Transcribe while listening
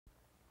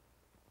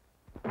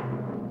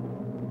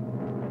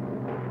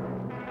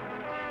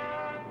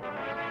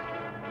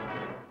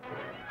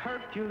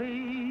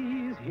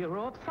Hercules,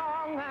 hero of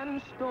song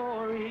and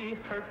story.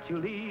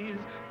 Hercules,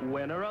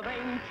 winner of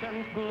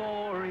ancient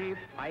glory.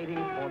 Fighting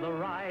for the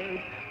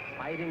right,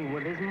 fighting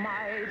with his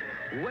might.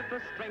 With the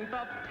strength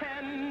of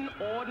 10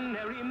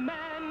 ordinary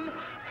men.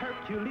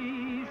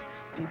 Hercules,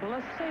 people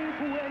are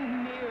safe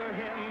when near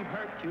him.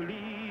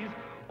 Hercules,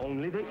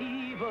 only the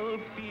evil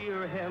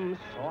fear him.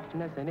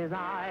 Softness in his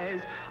eyes,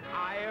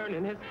 iron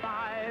in his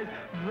thighs,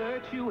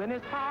 virtue in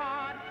his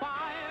heart,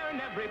 fire in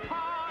every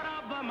part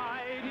of the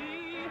mighty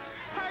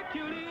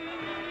Hercules.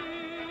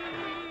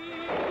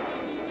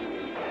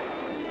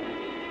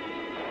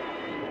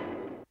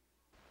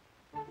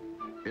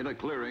 In a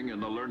clearing in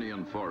the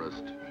Lernean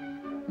forest,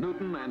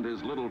 Newton and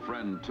his little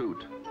friend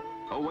Toot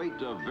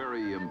await a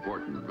very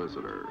important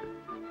visitor.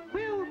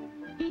 Well,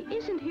 he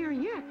isn't here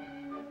yet.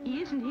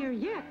 He isn't here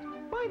yet.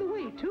 By the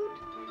way, Toot,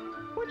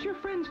 what's your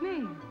friend's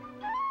name?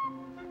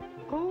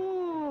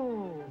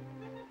 Oh,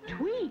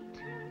 Tweet.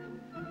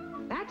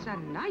 That's a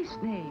nice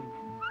name.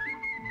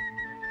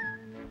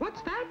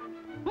 What's that?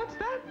 What's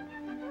that?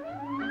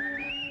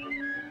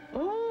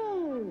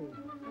 Oh,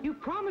 you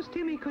promised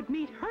him he could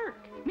meet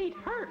Herc. Meet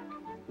Herc.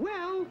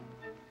 Well,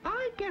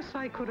 I guess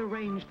I could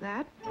arrange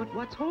that, but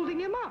what's holding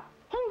him up?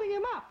 Holding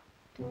him up?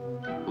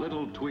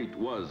 Little Tweet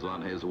was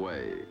on his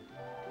way,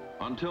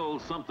 until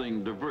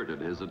something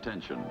diverted his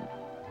attention.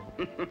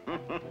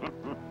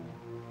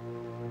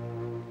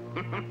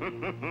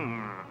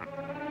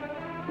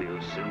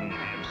 We'll soon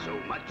have so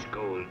much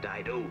gold,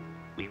 Dido,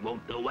 we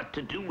won't know what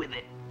to do with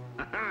it.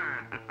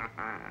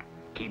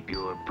 Keep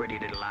your pretty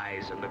little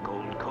eyes on the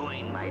gold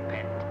coin, my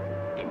pet,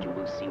 and you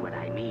will see what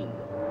I mean.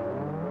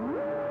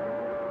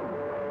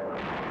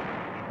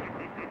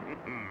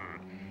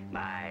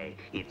 My,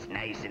 it's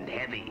nice and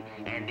heavy,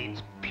 and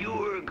it's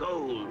pure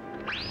gold.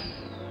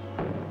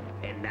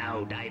 And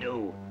now,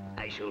 Dido,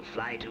 I shall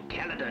fly to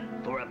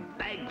Caledon for a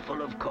bag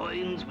full of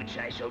coins, which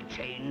I shall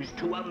change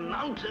to a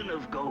mountain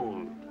of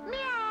gold.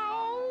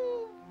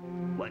 Meow!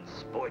 What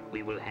sport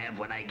we will have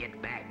when I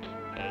get back,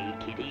 eh,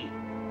 kitty?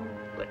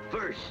 But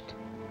first,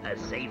 a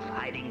safe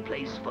hiding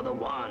place for the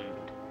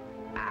wand.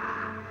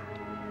 Ah!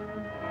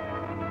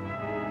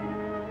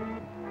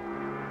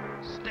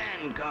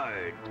 Stand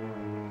guard.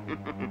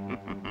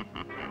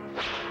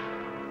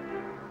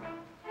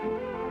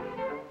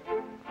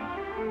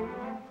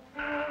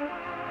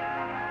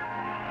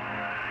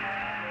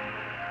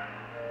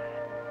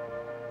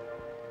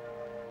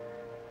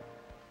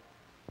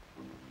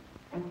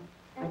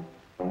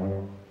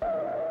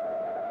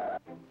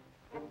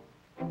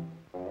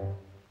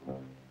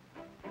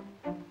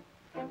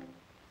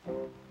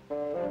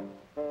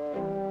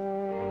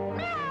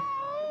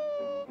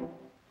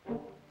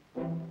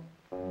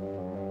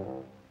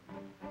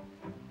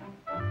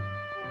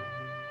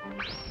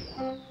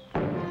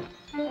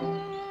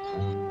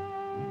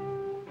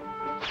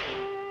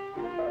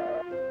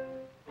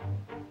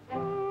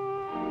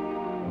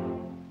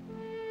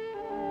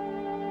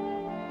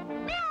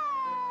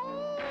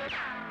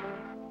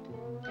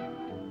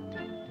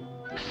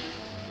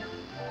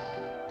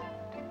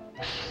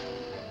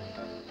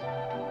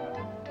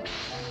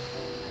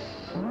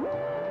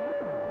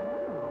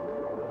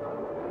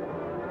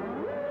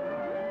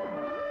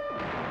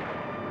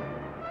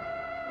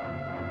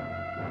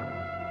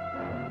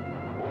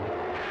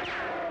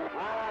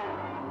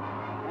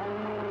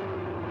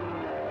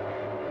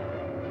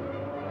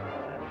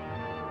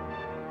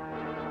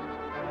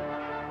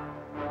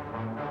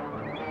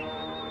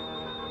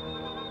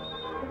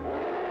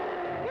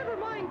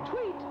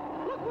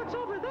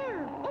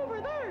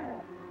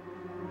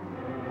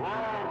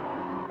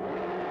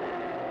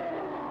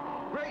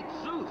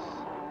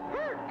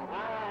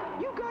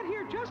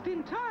 Just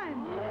in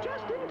time.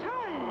 Just in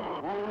time.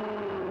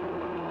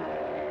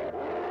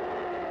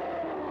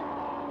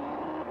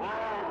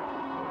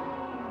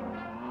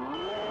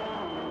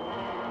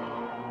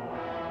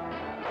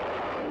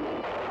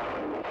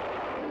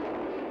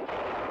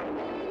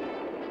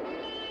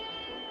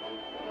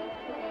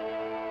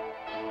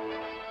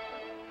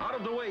 Out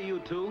of the way, you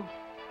two.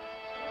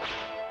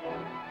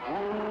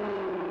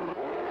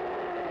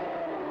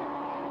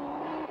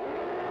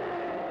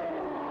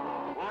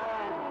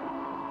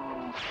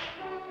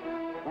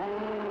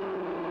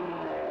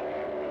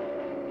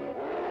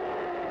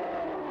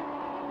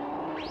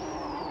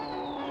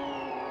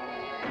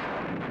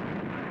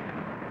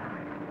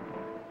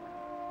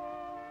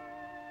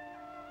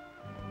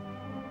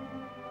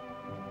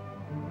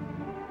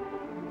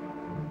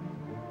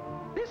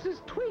 This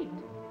is Tweet,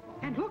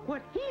 and look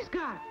what he's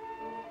got.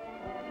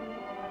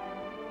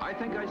 I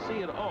think I see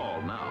it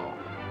all now.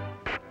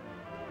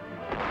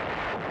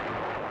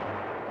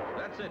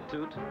 That's it,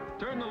 Toot.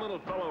 Turn the little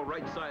fellow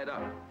right side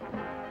up.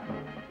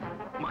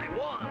 My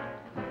wand!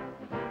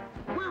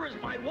 Where is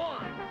my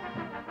wand?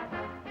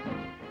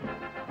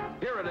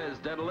 Here it is,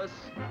 Daedalus.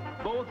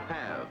 Both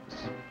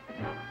halves.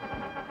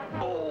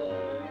 Oh!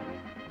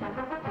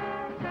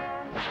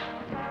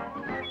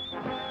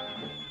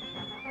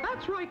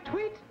 That's right,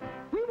 Tweet.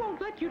 We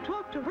won't let you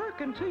talk to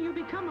Herc until you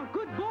become a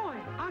good boy.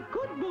 A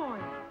good boy.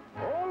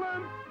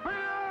 Olympia!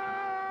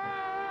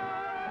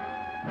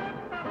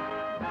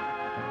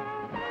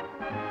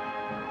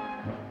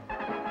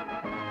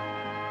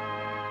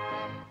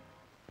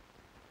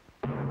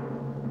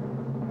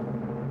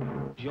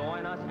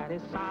 Join us at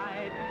his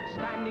side,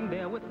 standing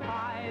there with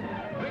pride.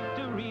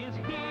 Victory is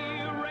here.